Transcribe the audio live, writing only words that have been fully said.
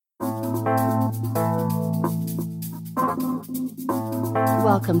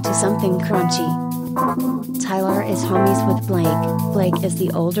Welcome to Something Crunchy. Tyler is homies with Blake. Blake is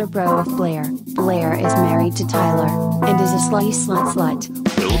the older bro of Blair. Blair is married to Tyler and is a slutty slut.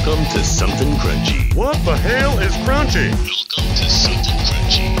 Welcome to Something Crunchy. What the hell is crunchy? Welcome to Something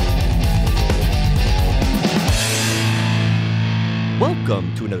Crunchy.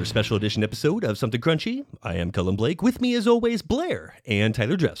 Welcome to another special edition episode of Something Crunchy. I am Cullen Blake. With me, as always, Blair and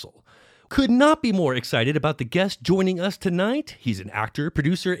Tyler Dressel. Could not be more excited about the guest joining us tonight. He's an actor,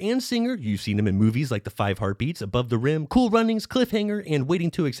 producer, and singer. You've seen him in movies like The Five Heartbeats, Above the Rim, Cool Runnings, Cliffhanger, and Waiting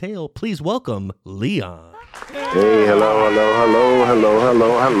to Exhale. Please welcome Leon. Hey, hello.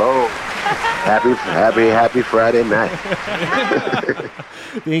 Happy Friday night.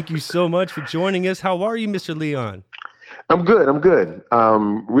 Thank you so much for joining us. How are you, Mr. Leon? I'm good.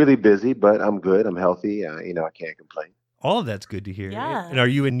 Really busy, but I'm good. I'm healthy. I can't complain. All of that's good to hear. Yeah. And are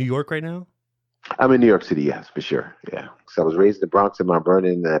you in New York right now? I'm in New York City, yes, for sure. Yeah. So I was raised in the Bronx and Mount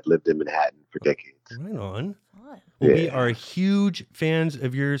Vernon, and I've lived in Manhattan for decades. Right on. Fun. Well, we are huge fans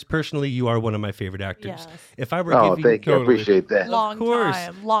of yours. Personally, you are one of my favorite actors. Yes. If I were Thank you. I appreciate that.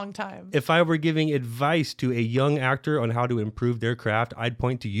 Long time. If I were giving advice to a young actor on how to improve their craft, I'd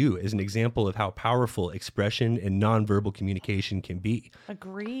point to you as an example of how powerful expression and nonverbal communication can be.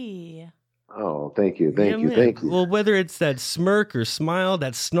 Agree. Oh, thank you. Man. Well, whether it's that smirk or smile,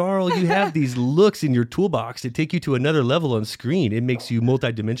 that snarl, you have these looks in your toolbox that take you to another level on screen. It makes you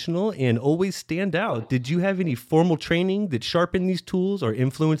multidimensional and always stand out. Did you have any formal training that sharpened these tools or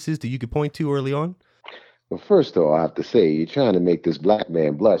influences that you could point to early on? Well, first of all, I have to say, you're trying to make this black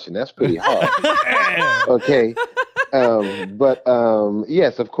man blush, and that's pretty hard. Okay. But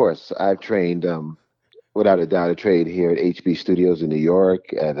yes, of course, I've trained... without a doubt, I trained here at HB Studios in New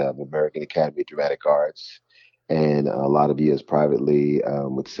York at American Academy of Dramatic Arts, and a lot of years privately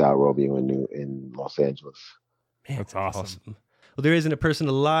with Sal Robio in Los Angeles. Man, that's awesome. Well, there isn't a person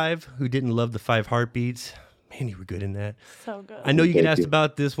alive who didn't love The Five Heartbeats. Man, you were good in that. So good. I know you get asked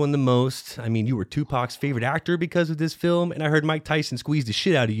about this one the most. I mean, you were Tupac's favorite actor because of this film, and I heard Mike Tyson squeeze the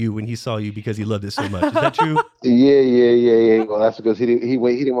shit out of you when he saw you because he loved it so much. Is that true? Yeah. Well, that's because he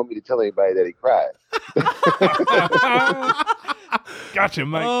didn't want me to tell anybody that he cried. Gotcha,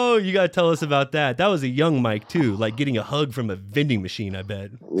 Mike. Oh, you got to tell us about that. That was a young Mike, too, like getting a hug from a vending machine, I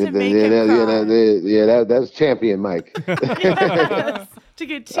bet. That's champion Mike. Yes. To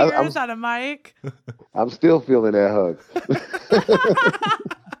get tears out of Mike. I'm still feeling that hug.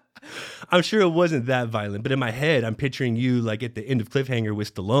 I'm sure it wasn't that violent, but in my head, I'm picturing you like at the end of Cliffhanger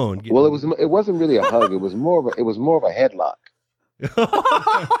with Stallone. Well, it wasn't really a hug. It was more of a headlock.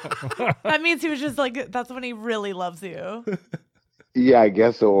 That means he was just like, that's when he really loves you. Yeah, I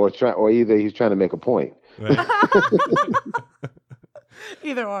guess so. Or either he's trying to make a point. Right.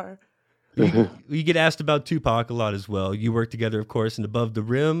 Either or. You get asked about Tupac a lot as well. You worked together, of course, in Above the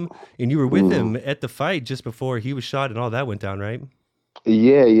Rim, and you were with him at the fight just before he was shot and all that went down, right?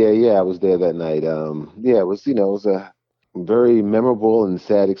 Yeah. I was there that night. It was a very memorable and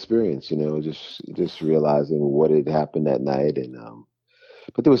sad experience. Just realizing what had happened that night, and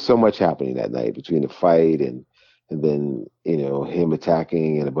but there was so much happening that night between the fight and then him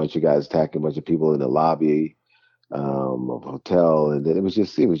attacking and a bunch of guys attacking a bunch of people in the lobby of a hotel, and then it was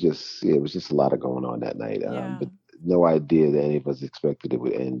just a lot of going on that night. But no idea that any of us expected it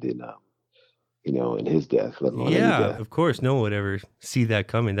would end in in his death. Let alone any death. Of course, no one would ever see that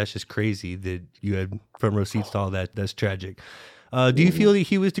coming. That's just crazy that you had front row seats to all that. That's tragic. Do you feel that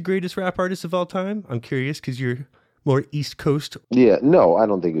he was the greatest rap artist of all time? I'm curious because you're more East Coast. Yeah, no, I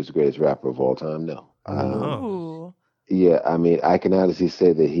don't think he was the greatest rapper of all time. No. Yeah, I mean, I can honestly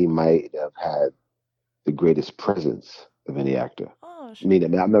say that he might have had the greatest presence of any actor. Oh, sure.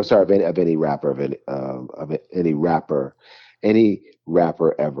 I'm sorry, of any rapper, any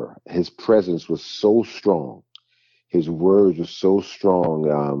rapper ever. His presence was so strong. His words were so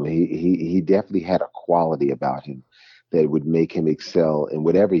strong. He definitely had a quality about him that would make him excel in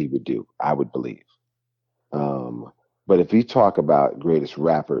whatever he would do, I would believe. But if you talk about greatest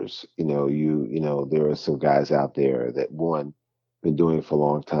rappers, there are some guys out there that, one, been doing it for a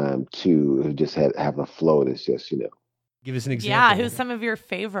long time, two, who just have a flow that's just, Give us an example. Yeah, who's some of your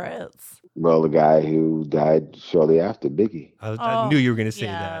favorites? Well, the guy who died shortly after, Biggie. I knew you were going to say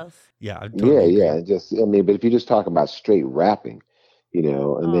that. Yeah. But if you just talk about straight rapping,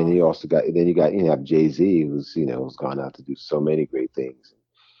 and then you have Jay-Z, who's gone out to do so many great things.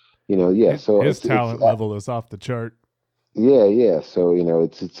 So his talent level is off the chart. Yeah. So,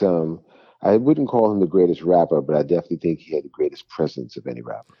 I wouldn't call him the greatest rapper, but I definitely think he had the greatest presence of any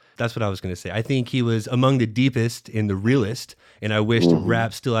rapper. That's what I was going to say. I think he was among the deepest and the realest, and I wished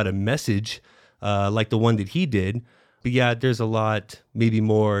rap still had a message like the one that he did. But yeah, there's a lot maybe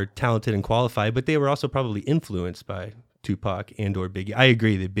more talented and qualified, but they were also probably influenced by Tupac and or Biggie. I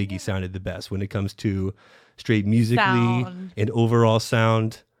agree that Biggie sounded the best when it comes to straight musically Sound. and overall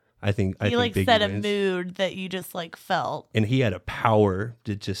sound. I think He like Biggie set a wins. mood that you just like felt. And he had a power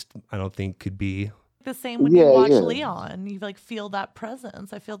that just I don't think could be The same when you watch Yeah. Leon. You like feel that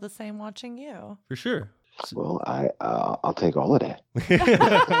presence. I feel the same watching you. for sure. Well, I'll take all of that.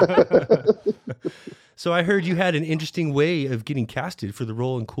 So I heard you had an interesting way of getting casted for the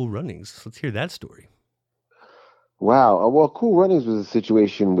role in Cool Runnings. Let's hear that story. Wow. Well, Cool Runnings was a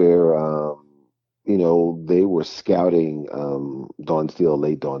situation where, they were scouting Dawn Steele,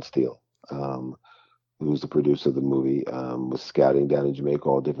 late Dawn Steele, who was the producer of the movie, was scouting down in Jamaica,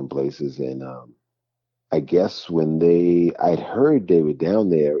 all different places. And I guess I'd heard they were down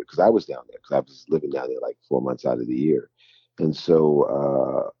there, because I was down there, because I was living down there like 4 months out of the year. And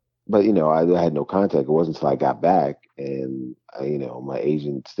so, but, I had no contact. It wasn't until I got back and, my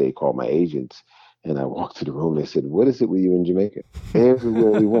agents, they called my agents. And I walked to the room and they said, "What is it with you in Jamaica?" Here's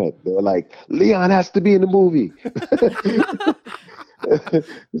where we went. They were like, "Leon has to be in the movie."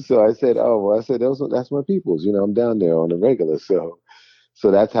 So I said, "Oh, well," I said, "That's my people's. I'm down there on the regular." So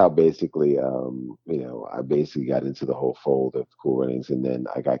that's how basically, I basically got into the whole fold of Cool Runnings, and then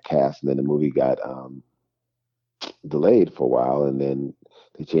I got cast, and then the movie got delayed for a while, and then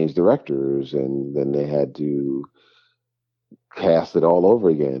they changed directors, and then they had to cast it all over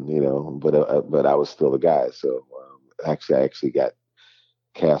again, but I was still the guy. So I actually got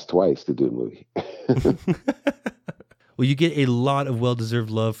cast twice to do the movie. Well, you get a lot of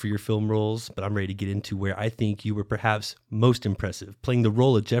well-deserved love for your film roles, but I'm ready to get into where I think you were perhaps most impressive, playing the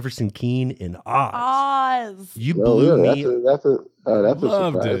role of Jefferson Keane in Oz. Oz. You blew me. That's a Loved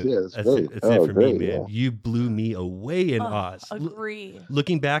surprise. it. Yeah, That's great. it. That's it for great, me, man. yeah. You blew me away in Oz. Agree.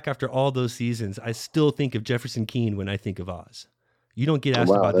 Looking back after all those seasons, I still think of Jefferson Keane when I think of Oz. You don't get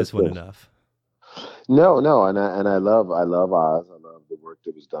asked Wow, about that's this one good. enough. No, and I love Oz. I love the work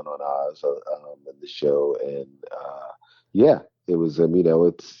that was done on Oz and the show, and yeah, it was.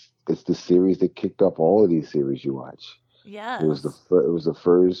 It's the series that kicked off all of these series you watch. Yes. It was the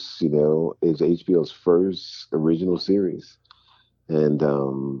first. It was HBO's first original series, and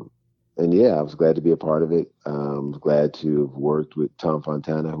yeah, I was glad to be a part of it. Glad to have worked with Tom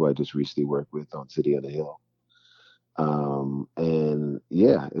Fontana, who I just recently worked with on City on the Hill. And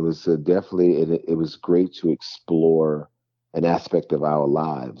yeah, it was definitely, it was great to explore an aspect of our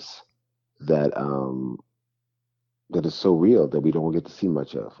lives that that is so real that we don't get to see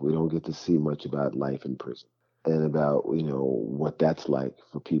much of. We don't get to see much about life in prison and about what that's like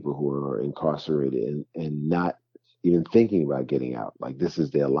for people who are incarcerated and not even thinking about getting out. Like, this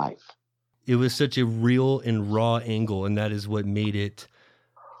is their life. It was such a real and raw angle, and that is what made it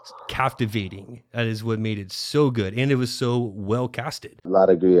captivating. That is what made it so good, and it was so well casted. A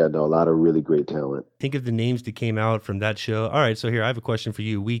lot of really great talent. Think of the names that came out from that show. All right, so here I have a question for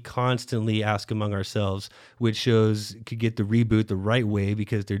you. We constantly ask among ourselves which shows could get the reboot the right way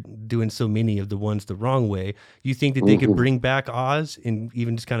because they're doing so many of the ones the wrong way. You think that they could bring back Oz and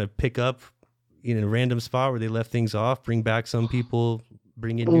even just kind of pick up in a random spot where they left things off, bring back some people,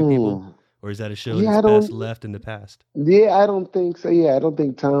 bring in new people? Or is that a show that's best left in the past? Yeah, I don't think so. Yeah, I don't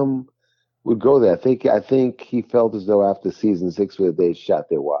think Tom would go there. I think he felt as though after season 6 where they shot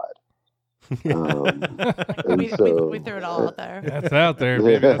their wad. We threw it all out there. That's out there,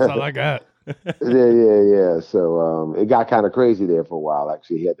 baby. That's all I got. Yeah. So it got kind of crazy there for a while.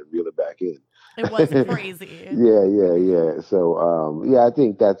 Actually, he had to reel it back in. It was crazy. Yeah. So I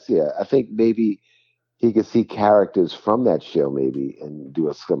think I think maybe he could see characters from that show maybe and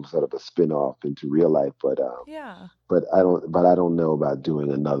do some sort of a spin-off into real life, but I don't know about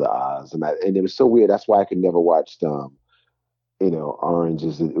doing another Oz, and it was so weird. That's why I could never watch Orange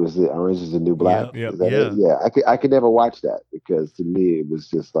is the New Black. Yep. Yeah, I could never watch that because to me it was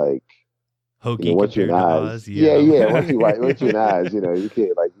just like hokey once you're in compared to Oz. Oz. Yeah. Once you're in Oz, you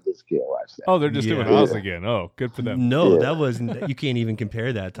just can't watch that. Oh, they're just doing Yeah. Oz again. Oh, good for them. No, Yeah. that wasn't. You can't even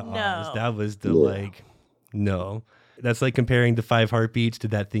compare that to Oz. No. That was the no. That's like comparing the 5 Heartbeats to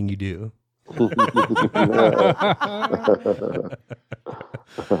That Thing You Do. All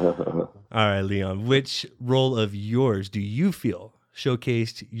right, Leon, which role of yours do you feel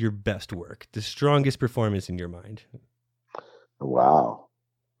showcased your best work, the strongest performance in your mind? Wow.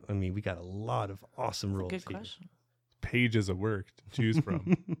 I mean, we got a lot of awesome roles Good here. question. Pages of work to choose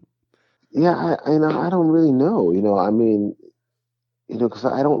from. Yeah, I don't really know. Because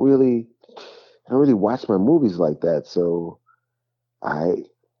I don't really watch my movies like that. So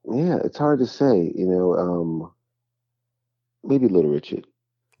it's hard to say. Maybe Little Richard.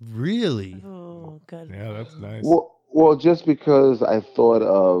 Really? Oh, good. Yeah, that's nice. Well, Well, just because I thought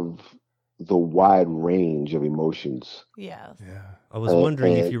of the wide range of emotions, Yes. Yeah. I was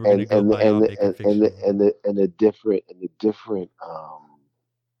wondering if you were going to go biopic or fictional.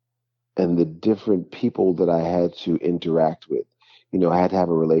 and the different people that I had to interact with. You know, I had to have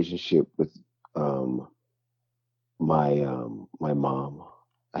a relationship with um, my mom.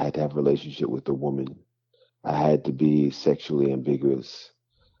 I had to have a relationship with a woman. I had to be sexually ambiguous.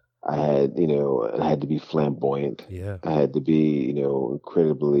 I had to be flamboyant. Yeah. I had to be,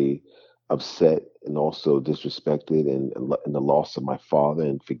 incredibly upset and also disrespected and the loss of my father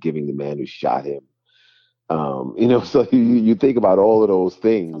and forgiving the man who shot him. So you think about all of those It's a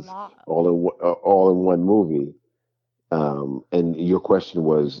things lot. all in one movie. And your question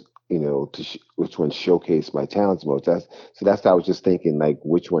was, which one showcased my talents most. That's how I was just thinking, like,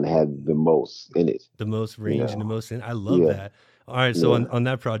 which one had the most in it. The most range and the most I love Yeah. that. All right, so Yeah. on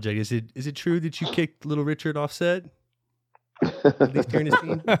that project, is it true that you kicked Little Richard off set? At least during the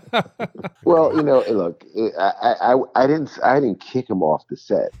scene? Well, look, I didn't kick him off the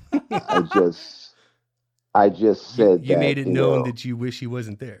set. I just said You that, made it known that you wish he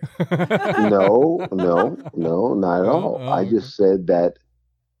wasn't there. no, not at all. I okay. just said that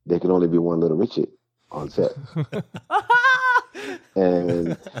there could only be one Little Richard on set.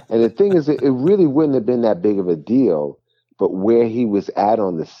 And the thing is, it really wouldn't have been that big of a deal, but where he was at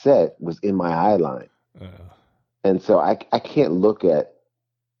on the set was in my eye line. And so I can't look at,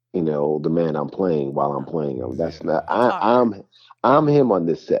 the man I'm playing while I'm playing him. That's not I'm him on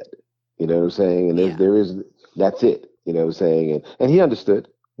this set. You know what I'm saying? And that's it. You know what I'm saying? And he understood.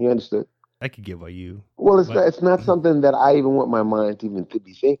 He understood. I could get why you. Well, it's not something that I even want my mind to even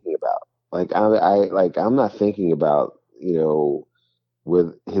be thinking about. Like I'm not thinking about,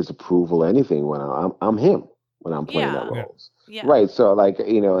 with his approval or anything when I'm him when I'm playing that roles. Yeah. Right. So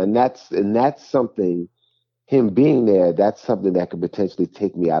and that's something, him being there, that's something that could potentially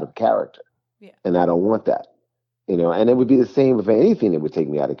take me out of character. Yeah. And I don't want that. And it would be the same with anything that would take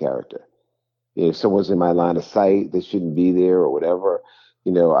me out of character. If someone's in my line of sight that shouldn't be there or whatever,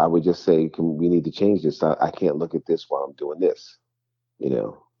 I would just say, we need to change this. I can't look at this while I'm doing this,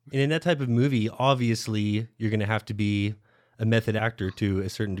 And in that type of movie, obviously, you're going to have to be a method actor to a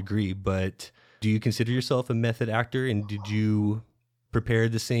certain degree. But do you consider yourself a method actor? And did you prepare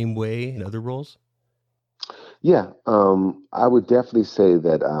the same way in other roles? Yeah, I would definitely say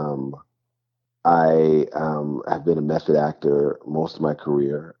that I have been a method actor most of my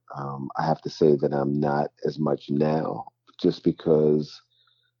career. I have to say that I'm not as much now, just because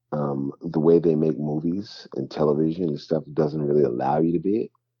the way they make movies and television and stuff doesn't really allow you to be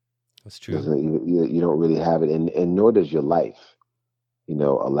it. That's true. You don't really have it, and nor does your life,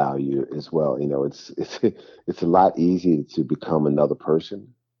 allow you as well. It's a lot easier to become another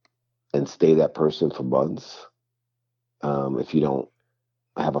person and stay that person for months if you don't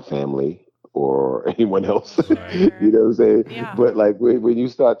have a family or anyone else. Right. You know what I'm saying? Yeah. But like when you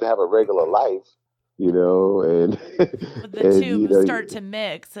start to have a regular life, and With the two start to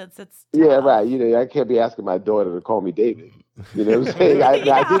mix, it's tough. Yeah, right. I can't be asking my daughter to call me David. You know what I'm saying? I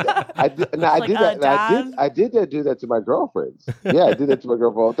did that. I did do that to my girlfriends. Yeah, I did that to my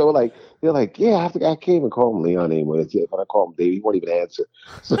girlfriends. They're like, yeah, I can't even call him Leon anymore. When I call him David, he won't even answer.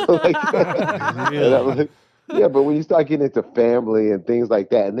 So like, and I'm like, yeah, but when you start getting into family and things like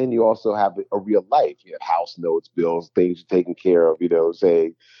that, and then you also have a real life. You have house notes, bills, things you're taking care of.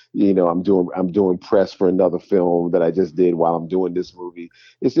 Saying, I'm doing press for another film that I just did while I'm doing this movie.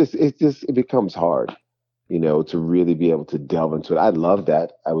 It becomes hard, to really be able to delve into it. I love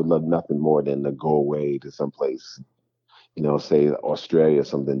that. I would love nothing more than to go away to someplace, say Australia or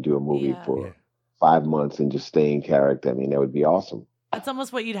something, do a movie for 5 months and just stay in character. I mean, that would be awesome. That's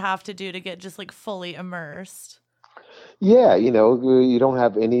almost what you'd have to do to get just like fully immersed. Yeah, you don't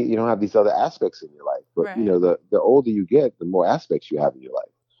have these other aspects in your life. But Right. the older you get, the more aspects you have in your life.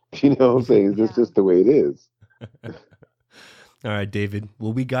 You know what I'm saying? It's just the way it is. All right, David.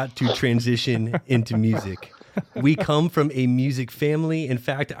 Well, we got to transition into music. We come from a music family. In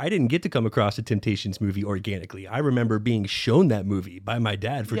fact, I didn't get to come across a Temptations movie organically. I remember being shown that movie by my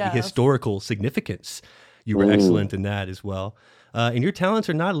dad for the historical significance. You were excellent in that as well. And your talents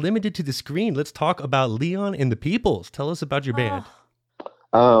are not limited to the screen. Let's talk about Leon and the Peoples. Tell us about your band.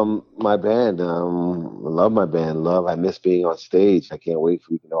 My band, I love my band. I miss being on stage. I can't wait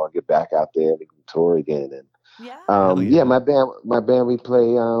for we can all get back out there and we can tour again. And my band, we play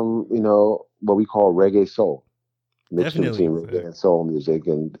what we call reggae soul, mixed between reggae and soul music,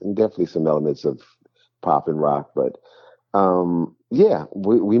 and definitely some elements of pop and rock. But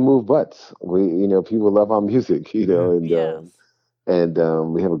we move butts. We people love our music, and and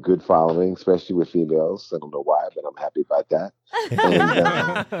we have a good following, especially with females. I don't know why, but I'm happy about that.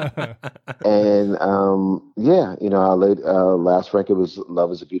 Yeah, our last record was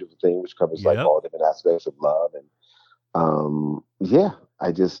 "Love Is a Beautiful Thing," which covers like all different aspects of love, and yeah,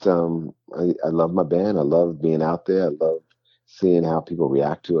 I just I love my band. I love being out there. I love seeing how people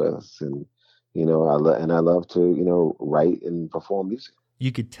react to us, and I love to write and perform music.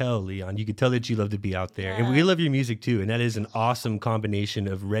 You could tell, Leon. You could tell that you love to be out there. And we love your music too. And that is an awesome combination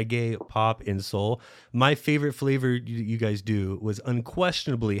of reggae, pop, and soul. My favorite flavor you guys do was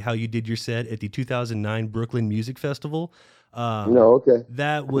unquestionably how you did your set at the 2009 Brooklyn Music Festival. Okay.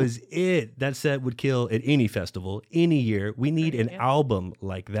 That was it. That set would kill at any festival, any year. We need an album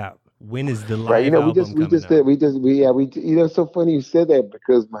like that. When is the live album coming out? It's so funny you said that,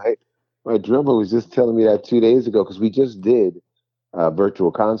 because my drummer was just telling me that 2 days ago, because we just did a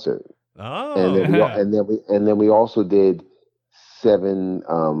virtual concert. Oh, and then we also did 7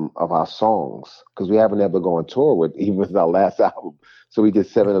 of our songs, because we haven't ever gone on tour even with our last album. So we did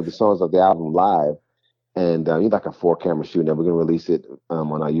 7 of the songs of the album live, and like a 4-camera shoot. And we're gonna release it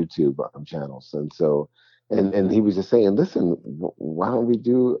on our YouTube channels. And so, and he was just saying, listen, why don't you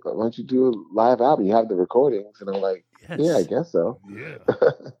do a live album? You have the recordings. And I'm like, yeah, I guess so. Yeah,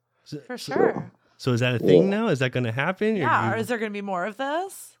 for sure. So is that a thing now? Is that going to happen? Yeah, or is there going to be more of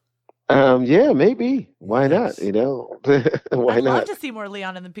this? Yeah, maybe. Why not? Why I'd not? love to see more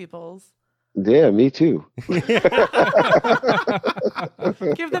Leon and the Peoples. Yeah, me too. Give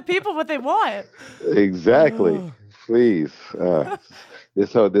the people what they want. Exactly. Please.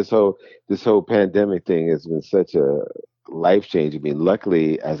 This whole pandemic thing has been such a life change. I mean,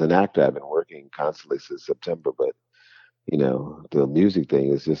 luckily, as an actor, I've been working constantly since September, but the music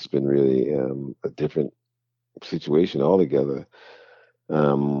thing has just been really a different situation altogether.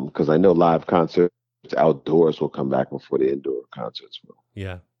 Because I know live concerts outdoors will come back before the indoor concerts will.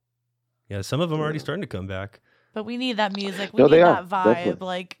 Yeah. Some of them are already starting to come back. But we need that music. We need that vibe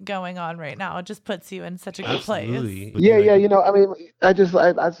like going on right now. It just puts you in such a good place. Yeah. I mean, I just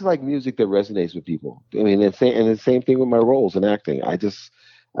like music that resonates with people. I mean, and the same thing with my roles in acting. I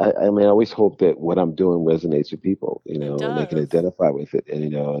always hope that what I'm doing resonates with people, and they can identify with it,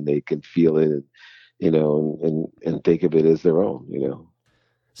 and they can feel it, and think of it as their own,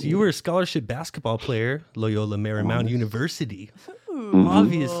 So you were a scholarship basketball player, Loyola Marymount University. Mm-hmm.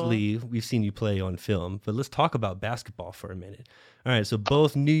 Obviously, we've seen you play on film, but let's talk about basketball for a minute. All right, so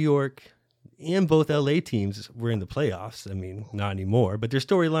both New York and both LA teams were in the playoffs. I mean, not anymore, but there's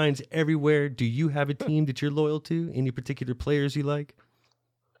storylines everywhere. Do you have a team that you're loyal to? Any particular players you like?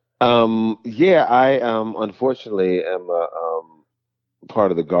 Yeah, I comfortunately am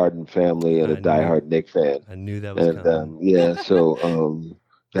part of the Garden family and a diehard Knicks fan. I knew that was coming. So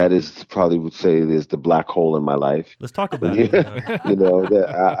that is probably would say is the black hole in my life. Let's talk about it. That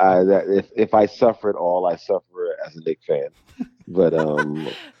if I suffer at all, I suffer as a Knicks fan. But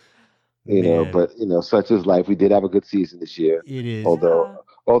such is life. We did have a good season this year. It is.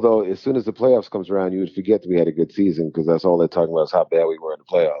 Although as soon as the playoffs comes around, you would forget that we had a good season, because that's all they're talking about is how bad we were in the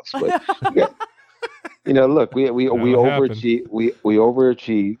playoffs. But look, we overachieved. We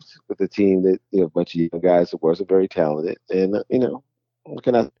overachieved with a team that a bunch of young guys that wasn't very talented. And what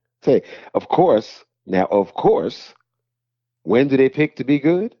can I say? Of course, when do they pick to be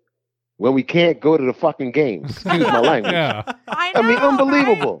good? When we can't go to the fucking games. Excuse my language. Yeah. I mean,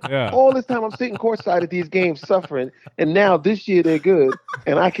 unbelievable. Right? Yeah. All this time I'm sitting courtside at these games suffering, and now this year they're good,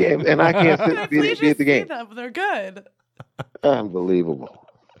 and I can't be at the game. They're good. Unbelievable.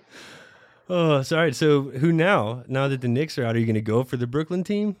 Oh, sorry. So who now? Now that the Knicks are out, are you going to go for the Brooklyn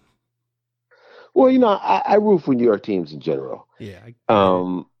team? Well, I root for New York teams in general. Yeah.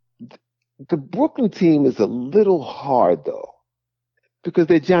 The Brooklyn team is a little hard though, because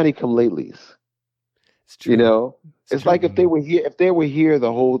they're Johnny come latelys. It's true. It's like if they were here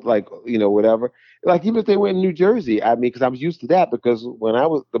the whole, whatever, like even if they were in New Jersey, I mean, because I was used to that, because when I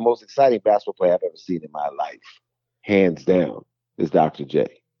was the most exciting basketball player I've ever seen in my life, hands down, is Dr. J.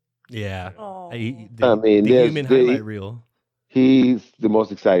 Yeah. The human highlight reel. He's the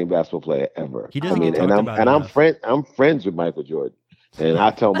most exciting basketball player ever. He doesn't get talked about enough. I'm friends with Michael Jordan. And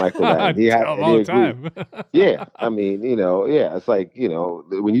I tell Michael that. A long time. Yeah. I mean, it's like,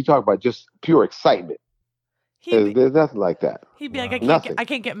 when you talk about just pure excitement, there's nothing like that. He'd be like, I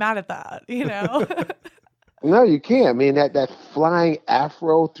can't get mad at that, No, you can't. I mean, that flying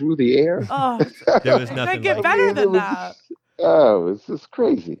afro through the air. Oh, there was nothing get better than that. It's just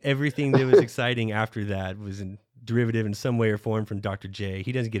crazy. Everything that was exciting after that was derivative in some way or form from Dr. J.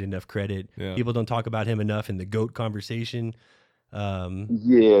 He doesn't get enough credit. Yeah. People don't talk about him enough in the GOAT conversation.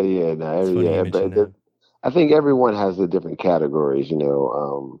 I think everyone has the different categories,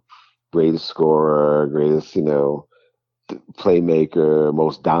 greatest scorer, greatest, playmaker,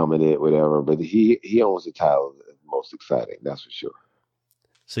 most dominant, whatever. But he owns the title most exciting, that's for sure.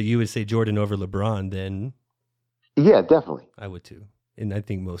 So you would say Jordan over LeBron then? Yeah, definitely. I would too. And I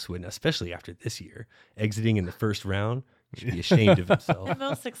think most would, especially after this year. Exiting in the first round, he should be ashamed of himself. The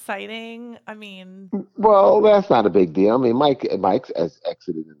most exciting, I mean... Well, that's not a big deal. I mean, Mike's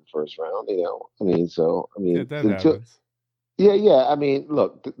exited in the first round, that happens. Yeah. I mean,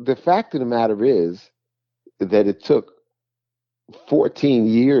 look, the fact of the matter is that it took 15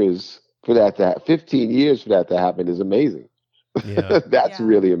 years for that to happen is amazing. Yeah. That's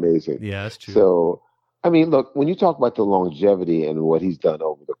really amazing. Yeah, that's true. So, I mean, look, when you talk about the longevity and what he's done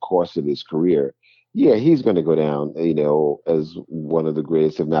over the course of his career, yeah, he's going to go down, as one of the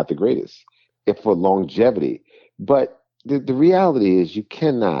greatest, if not the greatest, for longevity. But the reality is you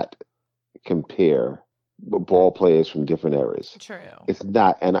cannot compare ball players from different eras. True. It's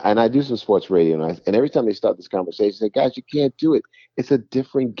not. And I do some sports radio, and every time they start this conversation, I say, guys, you can't do it. It's a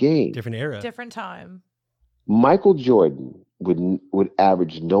different game. Different era. Different time. Michael Jordan would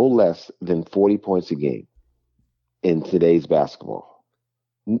average no less than 40 points a game in today's basketball.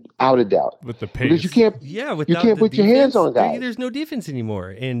 Out of doubt. With the pace. Because you can't put your hands on guys. There's no defense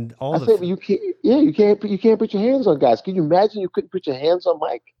anymore. And you can't put your hands on guys. Can you imagine you couldn't put your hands on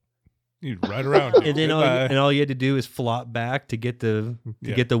Mike? You'd ride around. And then all you had to do is flop back to get the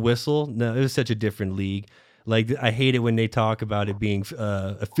whistle. No, it was such a different league. Like, I hate it when they talk about it being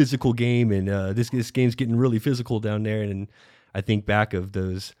a physical game, and this game's getting really physical down there. And I think back of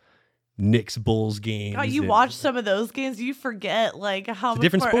those Knicks Bulls games. God, you watch some of those games, you forget how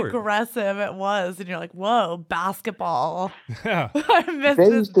much more aggressive it was, and you're like, "Whoa, basketball!" Yeah, I miss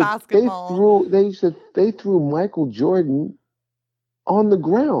this basketball. They threw Michael Jordan on the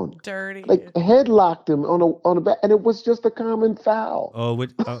ground, dirty, like headlocked him on a back, and it was just a common foul.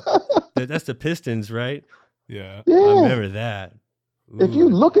 That's the Pistons, right? Yeah, I remember that. Ooh, if you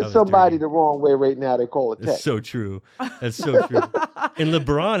look at somebody the wrong way right now, they call it tech. That's so true. That's so true. And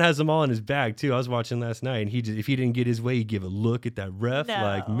LeBron has them all in his bag too. I was watching last night, and if he didn't get his way, he'd give a look at that ref,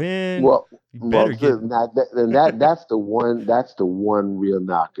 like, man. That's the one real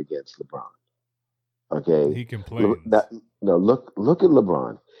knock against LeBron. Okay, he complains. Look at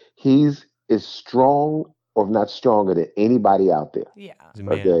LeBron. He's as strong, or not stronger, than anybody out there. Yeah.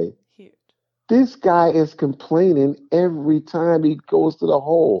 Okay. This guy is complaining every time he goes to the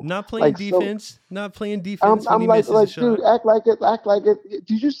hole. Not playing defense. Not playing defense. I'm like, dude, act like it.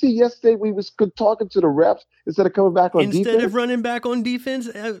 Did you see yesterday we was talking to the refs instead of coming back on defense? Instead of running back on defense,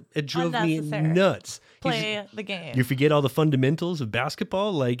 it drove me nuts. Play the game. You forget all the fundamentals of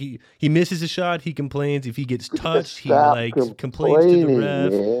basketball. Like, he misses a shot, he complains. If he gets touched, he complains to the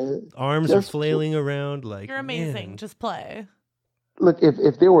ref. Man. Arms are flailing around. Like, you're amazing. Man. Just play. Look,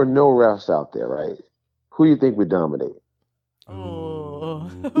 if there were no refs out there, right? Who do you think would dominate? Oh,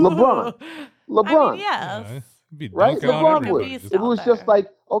 LeBron. I mean, yes. Right? LeBron would. If it was just like,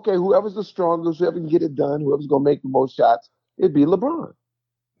 okay, whoever's the strongest, whoever can get it done, whoever's gonna make the most shots, it'd be LeBron.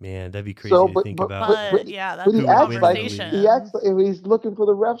 Man, that'd be crazy to think about. But he acts like he's looking for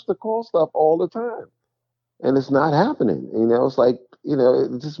the refs to call stuff all the time, and it's not happening. It's like,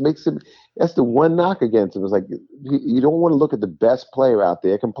 it just makes him. That's the one knock against him. It's like you don't want to look at the best player out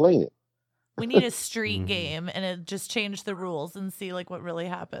there complaining. We need a street game, and it just change the rules and see what really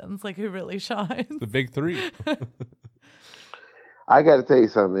happens, who really shines. The big three. I got to tell you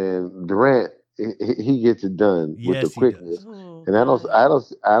something, man. Durant, he gets it done with the quickness, and I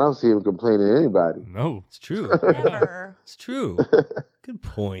don't see him complaining to anybody. No, it's true. It's true. Good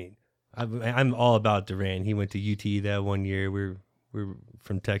point. I'm all about Durant. He went to UT that one year. We're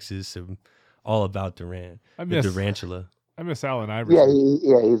from Texas, so all about Durant. Durantula. I miss Allen Iverson.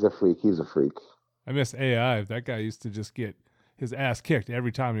 Yeah, he's a freak. I miss AI. That guy used to just get his ass kicked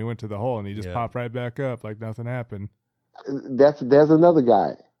every time he went to the hole, and he just popped right back up like nothing happened. There's another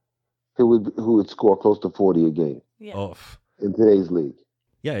guy who would score close to 40 a game. Yeah. In today's league.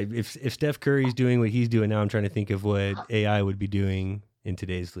 Yeah, if Steph Curry's doing what he's doing now, I'm trying to think of what AI would be doing in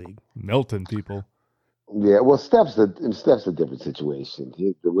today's league. Melting people. Yeah, well, Steph's a different situation.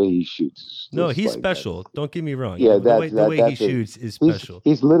 The way he shoots. He's special. Don't get me wrong. Yeah, the way he shoots is special.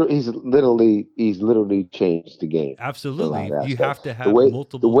 He's literally changed the game. Absolutely, you have to have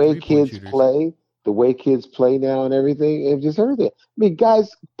multiple. The way kids play. The way kids play now and everything, it's just everything. I mean, guys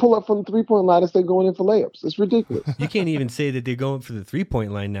pull up from the 3-point line instead of going in for layups. It's ridiculous. You can't even say that they're going for the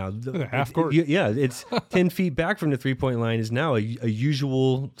 3-point line now. Half court. It's 10 feet back from the 3-point line is now a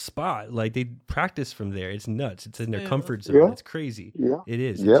usual spot. Like, they practice from there. It's nuts. It's in their comfort zone. Yeah. It's crazy. Yeah. It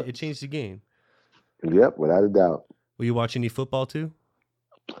is. Yep. It changed the game. Yep, without a doubt. Will you watch any football too?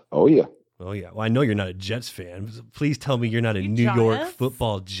 Oh, yeah. Oh, yeah. Well, I know you're not a Jets fan. Please tell me you're not a New York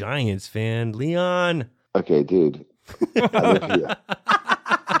Football Giants fan. Leon. Okay, dude. I live here.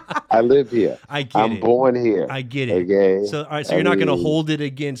 I live here. I get it. I'm born here. I get it. Okay. So, all right. So you're not going to hold it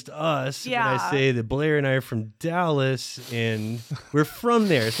against us when I say that Blair and I are from Dallas and we're from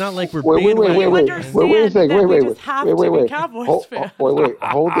there. It's not like we're wait a second. Wait.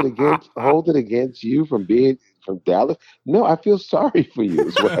 Hold it against you from being from Dallas. No, I feel sorry for you.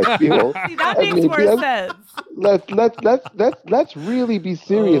 Is what I feel. See, that makes more sense. Let's really be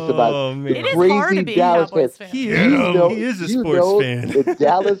serious about man. It is crazy hard to be Dallas a Cowboys fan. He is a sports fan. The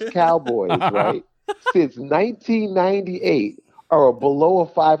Dallas Cowboys, right? Since 1998 are a below a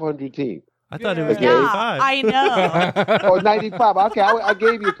 500 team. I thought it was 95. I know. 95. Okay, I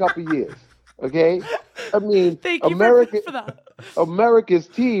gave you a couple years. Okay, I mean, thank you for that. America's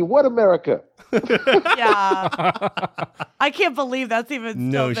team. What America? Yeah, I can't believe that's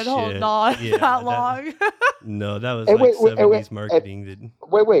even still been holding on that long. No, that was 70s marketing.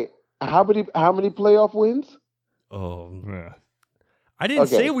 Wait. How many playoff wins? Oh, I didn't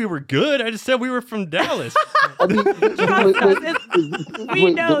say we were good. I just said we were from Dallas. I mean,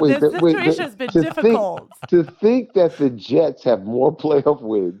 we know this situation has been difficult. To think that the Jets have more playoff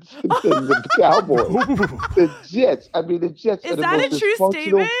wins than the Cowboys. The Jets are the most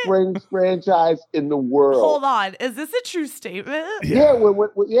dysfunctional franchise in the world. Hold on. Is this a true statement? Yeah.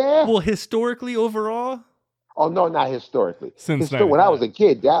 Yeah. Well, historically, overall? Oh, no, not historically. When I was a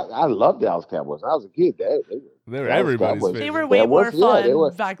kid, I loved Dallas Cowboys. When I was a kid, they were everybody's favorite. They were way more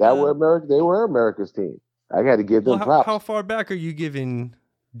fun back then. They were America's team. I got to give them props. How far back are you giving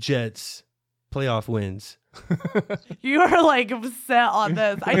Jets playoff wins? You are like set on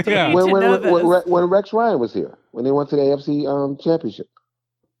this. I need to know this. When Rex Ryan was here, when they went to the AFC Championship.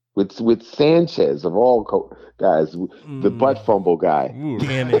 With Sanchez of all guys, the butt fumble guy.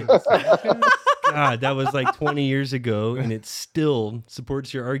 Damn it. God, that was like 20 years ago, and it still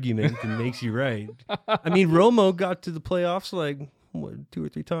supports your argument and makes you right. I mean, Romo got to the playoffs like 2 or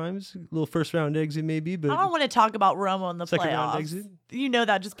 3 times. A little first round exit maybe, but I don't want to talk about Romo in the second playoffs. Round exit? You know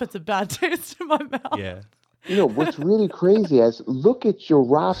that just puts a bad taste in my mouth. Yeah. You know what's really crazy is look at your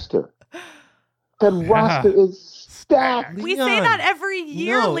roster. That roster is stacked. We say that every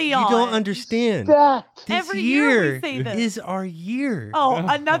year, Leon. You don't understand. Stacked. Every year we say this. Is our year. Oh,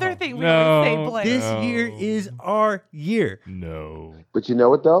 another thing we always say, Blake. This year is our year. No. But you know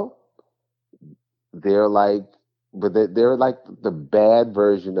what though? They're like the bad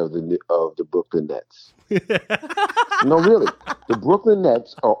version of the Brooklyn Nets. No, really. The Brooklyn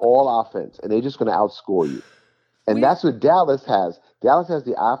Nets are all offense, and they're just going to outscore you. And that's what Dallas has. Dallas has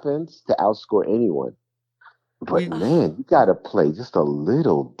the offense to outscore anyone. But man, you got to play just a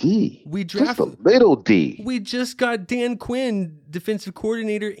little D. Just a little D. We just got Dan Quinn, defensive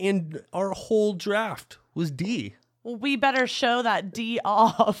coordinator, and our whole draft was D. Well, we better show that D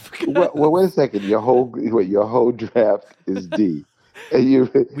off. Well, wait a second. Your whole draft is D. And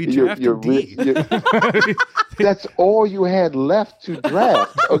we drafted D. That's all you had left to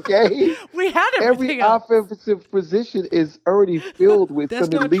draft, okay? We had every offensive position is already filled with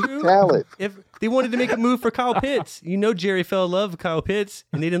some elite talent. If they wanted to make a move for Kyle Pitts, Jerry fell in love with Kyle Pitts,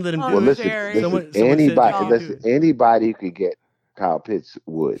 and they didn't let him do it. Listen, anybody who could get Kyle Pitts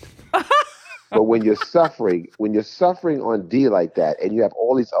would. But when you're suffering on D like that, and you have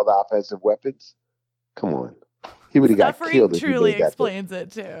all these other offensive weapons, come on. He would have got killed. Suffering truly explains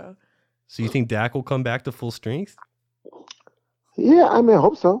it too. So you think Dak will come back to full strength? Yeah, I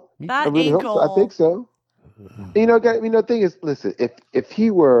hope so. That I really ankle. Hope so. I think so. The thing is, listen, if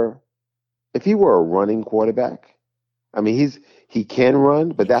he were a running quarterback, he can run,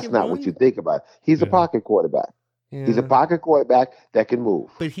 but that's not what you think about. He's a pocket quarterback. Yeah. He's a pocket quarterback that can move.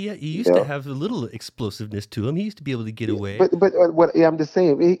 But he used to have a little explosiveness to him. He used to be able to get away. But I'm just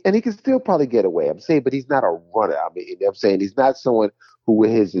saying, and he can still probably get away. I'm saying, but he's not a runner. I'm saying he's not someone who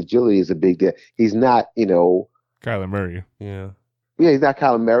with his agility is a big deal. He's not, Kyler Murray. Yeah. Yeah, he's not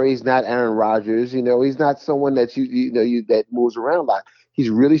Kyler Murray. He's not Aaron Rodgers. He's not someone that that moves around a lot. He's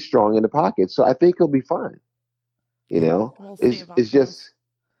really strong in the pocket, so I think he'll be fine. We'll it's just.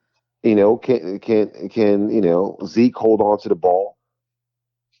 Can Zeke hold on to the ball?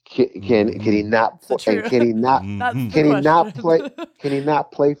 Can he not? Can he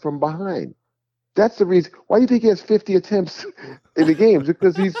not play from behind? That's the reason. Why do you think he has 50 attempts in the games?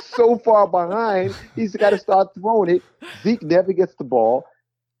 Because he's so far behind. He's got to start throwing it. Zeke never gets the ball.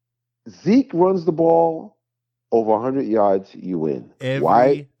 Zeke runs the ball over 100 yards. You win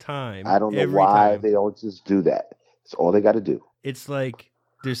every time. I don't know why they don't just do that. It's all they got to do. It's like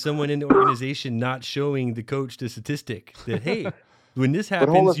there's someone in the organization not showing the coach the statistic that, hey, when this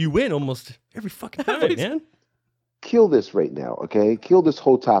happens, you win almost every fucking time, man. Kill this right now, okay? Kill this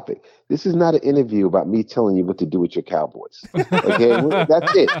whole topic. This is not an interview about me telling you what to do with your Cowboys. Okay,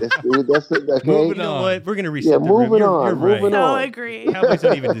 that's it. That's it. Okay, moving you know what? We're gonna reset the room. You're right. No, I agree. Cowboys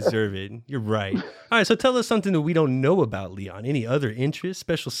don't even deserve it. You're right. All right, so tell us something that we don't know about Leon. Any other interests,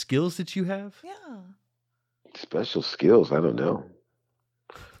 special skills that you have? Yeah. Special skills? I don't know.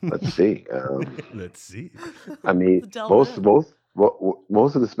 Let's see. Let's see. I mean, most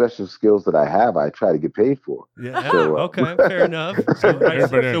of the special skills that I have, I try to get paid for. Yeah. So, okay. Fair enough. So,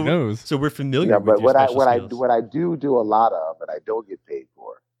 everybody knows. So we're familiar. With but your special skills. what I do a lot of, and I don't get paid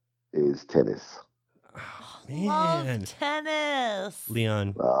for, is tennis. Oh, man, love tennis,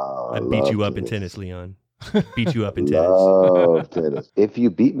 Leon. I beat you up in tennis, Leon. Beat you up in tennis. Love tennis. If you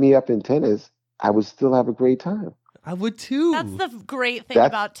beat me up in tennis, I would still have a great time. I would too. That's the great thing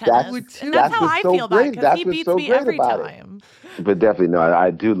about tennis. And that's how I feel about it, because he beats me every time. But definitely, no, I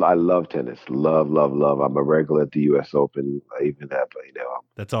do. I love tennis. Love. I'm a regular at the U.S. Open. Even that, but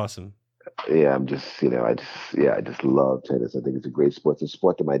that's awesome. Yeah, I just love tennis. I think it's a great sport. It's a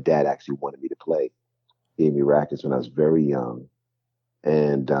sport that my dad actually wanted me to play. He gave me rackets when I was very young,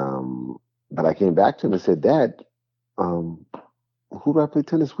 and but I came back to him and said, Dad, who do I play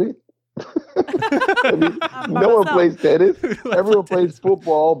tennis with? I mean, no one plays tennis. Everyone plays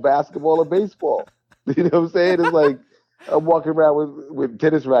football, basketball, or baseball. You know what I'm saying? It's like I'm walking around with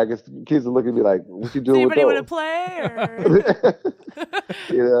tennis rackets. Kids are looking at me like, "What you doing with those?" Anybody want to play? Or...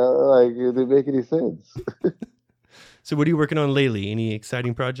 like it didn't make any sense. So, what are you working on lately? Any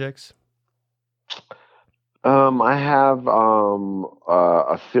exciting projects? I have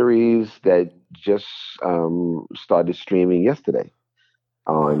a series that just started streaming yesterday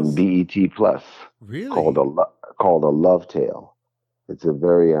on BET Plus. Really? Called a Love Tale. It's a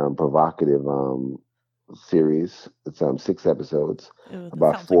very provocative series. It's 6 episodes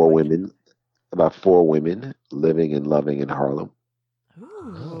about 4 women, living and loving in Harlem.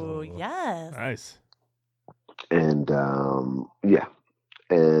 Ooh, yes. Nice. And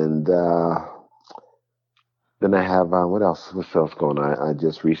then I have what else? What's else going on? I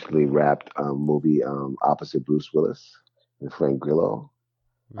just recently wrapped a movie opposite Bruce Willis and Frank Grillo.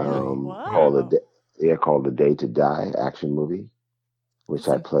 Really? Called The Day to Die action movie, which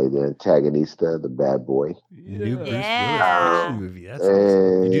I played the antagonista, the bad boy. New Bruce Willis action movie. That's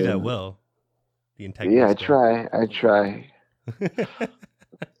awesome. You do that well. The antagonista. Yeah, I try.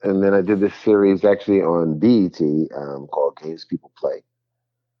 And then I did this series actually on BET called Games People Play,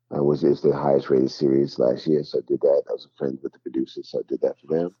 which is the highest rated series last year. So I did that. I was a friend with the producers, so I did that for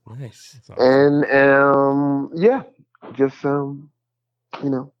them. Nice. Awesome. And just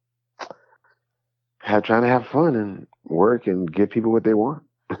trying to have fun and work and give people what they want.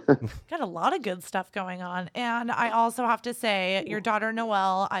 Got a lot of good stuff going on. And I also have to say, your daughter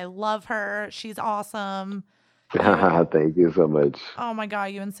Noelle, I love her. She's awesome. Thank you so much. Oh my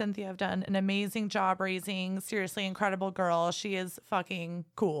God, you and Cynthia have done an amazing job raising. Seriously, incredible girl. She is fucking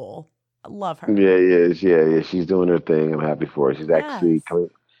cool. I love her. Yeah. She's doing her thing. I'm happy for her. She's actually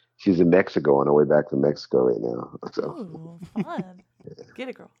she's in Mexico on her way back to Mexico right now. So. Ooh, fun. Get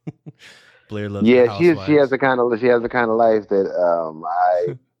it, girl. Blair loves she has the kind of life that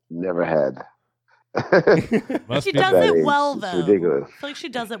I never had. She does it well, though. It's ridiculous. I feel like she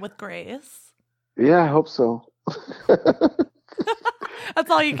does it with grace. Yeah, I hope so. That's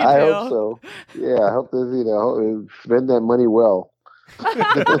all you can do. I hope so. Yeah, I hope that spend that money well. I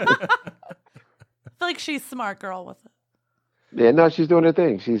feel like she's a smart girl with it. Yeah, no, she's doing her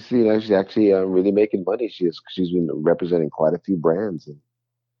thing. She's she's actually really making money. She's been representing quite a few brands.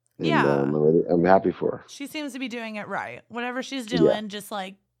 I'm happy for her. She seems to be doing it right. Whatever she's doing, just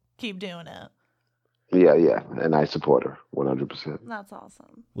keep doing it. Yeah, and I support her 100%. That's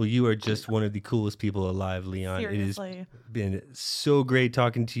awesome. Well, you are just one of the coolest people alive, Leon. Seriously. It has been so great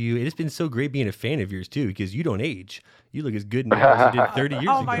talking to you. It has been so great being a fan of yours, too, because you don't age. You look as good now as you did 30 years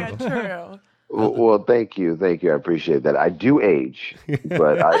ago. Oh, my God, true. Well, thank you. I appreciate that. I do age,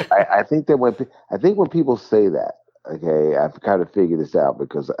 but I think that when people say that, okay, I've kind of figured this out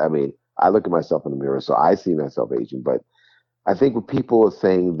because, I mean, I look at myself in the mirror, so I see myself aging, but I think when people are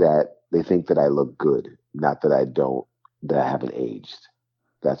saying that, they think that I look good, not that I haven't aged.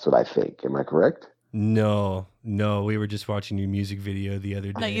 That's what I think. Am I correct? No. We were just watching your music video the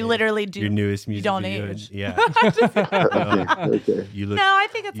other day. No, you literally do. Your newest music video. Age. Yeah. Okay. You look. No, I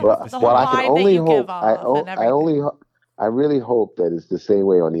think it's the whole vibe that you give off. I really hope that it's the same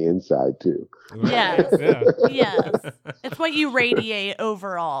way on the inside too. Yes. Yes. It's what you radiate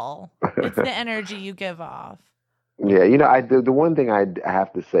overall. It's the energy you give off. Yeah, the one thing I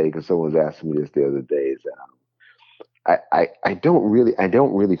have to say, because someone was asking me this the other day, is that I don't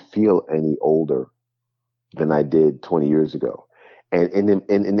really feel any older than I did 20 years ago, and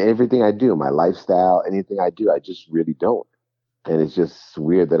in everything I do, my lifestyle, anything I do, I just really don't, and it's just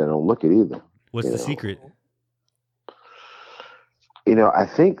weird that I don't look it either. What's the secret? I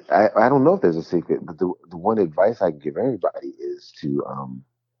think I don't know if there's a secret, but the one advice I can give everybody is to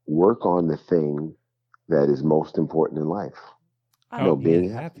work on the thing that is most important in life. Being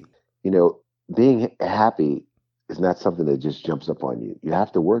happy. Being happy is not something that just jumps up on you. You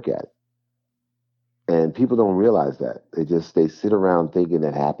have to work at it. And people don't realize that. They sit around thinking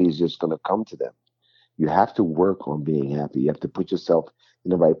that happy is just going to come to them. You have to work on being happy. You have to put yourself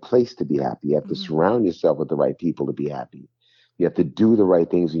in the right place to be happy. You have to surround yourself with the right people to be happy. You have to do the right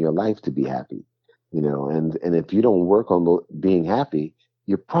things in your life to be happy. And if you don't work on being happy,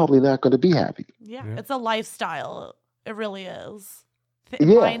 you're probably not going to be happy. Yeah, it's a lifestyle. It really is.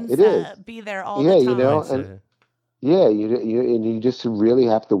 Mindset, it is. Be there all the time. And you just really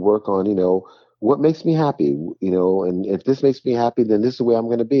have to work on, what makes me happy, and if this makes me happy, then this is where I'm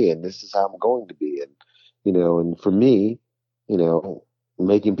going to be, and this is how I'm going to be, and for me,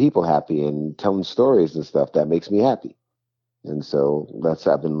 making people happy and telling stories and stuff, that makes me happy, and so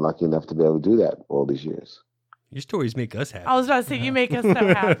I've been lucky enough to be able to do that all these years. Your stories make us happy. I was about to say, you make us so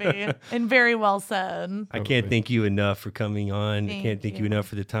happy, and very well said. I can't thank you enough for coming on. I can't thank you enough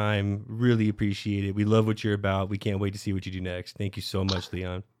for the time. Really appreciate it. We love what you're about. We can't wait to see what you do next. Thank you so much,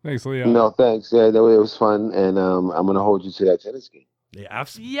 Leon. Thanks, Leon. No, thanks. Yeah, it was fun, and I'm going to hold you to that tennis game. Yeah,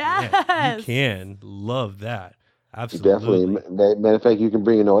 absolutely. Yes. Yeah, you can. Love that. Absolutely. Definitely. Matter of fact, you can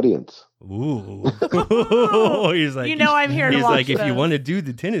bring an audience. Ooh. He's like, I'm here to watch He's like, if you want to do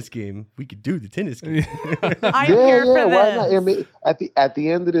the tennis game, we could do the tennis game. I'm here for this. Why not? I mean, at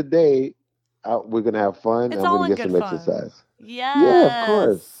the end of the day, we're gonna have fun. It's and all we're gonna get some fun. exercise. Yes. Yeah, of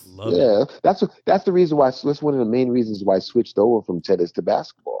course. Love it. That's the reason why. That's one of the main reasons why I switched over from tennis to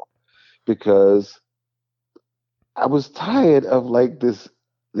basketball, because I was tired of like this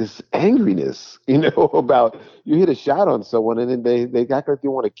angriness, about you hit a shot on someone and then they act like they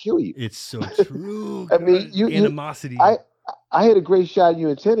want to kill you. It's so true. I mean, animosity. I hit a great shot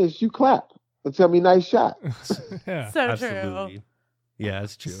in you clap and tell me nice shot. Yeah, so absolutely. True. Yeah,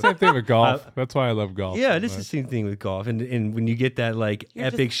 that's true. Same thing with golf. That's why I love golf. Yeah, it is the same thing with golf. And when you get that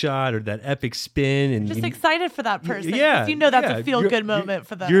epic shot or that epic spin, and just excited for that person. Yeah, that's a feel good moment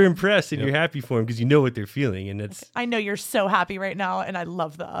for them. You're impressed and you're happy for them because you know what they're feeling, and that's. I know you're so happy right now, and I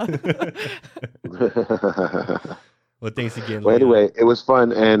love that. Well, thanks again. Well, Leon. anyway, it was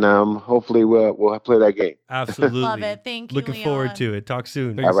fun, and hopefully we'll play that game. Absolutely, love it. Thank you. Looking Leon. forward to it. Talk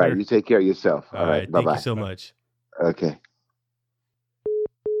soon. Thanks, All right, sir. you take care of yourself. All right, bye-bye. Thank you so much. Okay.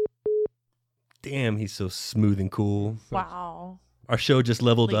 Damn, he's so smooth and cool. Wow. Our show just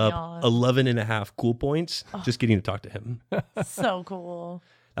leveled Leon. up 11 and a half cool points just getting to talk to him. So cool.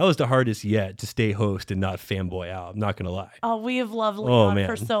 That was the hardest yet, to stay host and not fanboy out. I'm not going to lie. Oh, we have loved Leon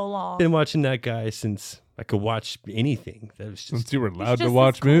for so long. Been watching that guy since I could watch anything. That was just, Since you were allowed just to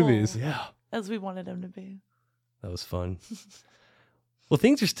watch as cool. movies. yeah, As we wanted him to be. that was fun. Well,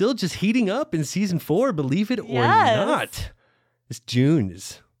 things are still just heating up in season 4, believe it or Yes. not. This June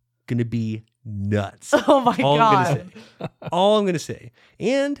is going to be nuts. Oh my God. All I'm going to say.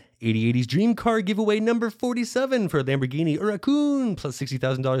 And 8080's Dream Car giveaway number 47 for Lamborghini Huracan plus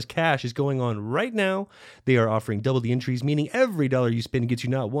 $60,000 cash is going on right now. They are offering double the entries, meaning every dollar you spend gets you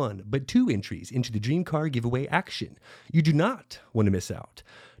not 1, but 2 entries into the Dream Car giveaway action. You do not want to miss out.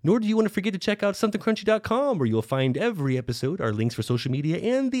 Nor do you want to forget to check out somethingcrunchy.com, where you'll find every episode, our links for social media,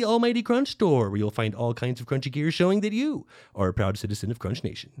 and the Almighty Crunch Store, where you'll find all kinds of crunchy gear showing that you are a proud citizen of Crunch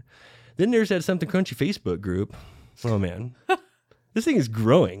Nation. Then there's that Something Crunchy Facebook group. Oh, man. This thing is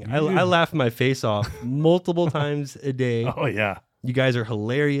growing. I laugh my face off multiple times a day. Oh, yeah. You guys are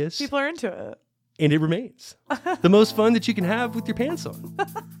hilarious. People are into it. And it remains the most fun that you can have with your pants on.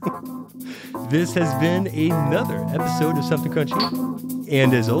 This has been another episode of Something Crunchy.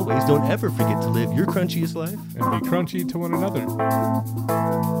 And as always, don't ever forget to live your crunchiest life. And be crunchy to one another.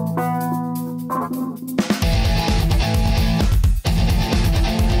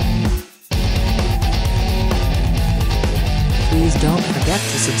 Please don't forget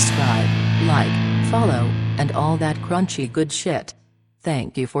to subscribe, like, follow, and all that crunchy good shit.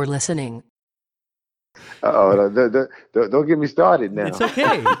 Thank you for listening. Don't get me started now. It's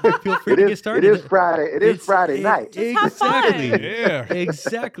okay. Feel free to get started. It is Friday. It is Friday night. have fun. Exactly. Yeah.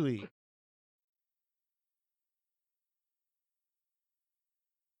 Exactly.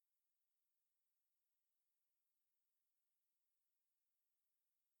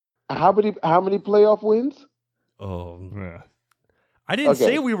 How many playoff wins? Oh, Yeah. I didn't Okay.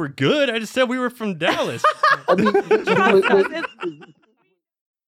 say we were good. I just said we were from Dallas. I mean, It's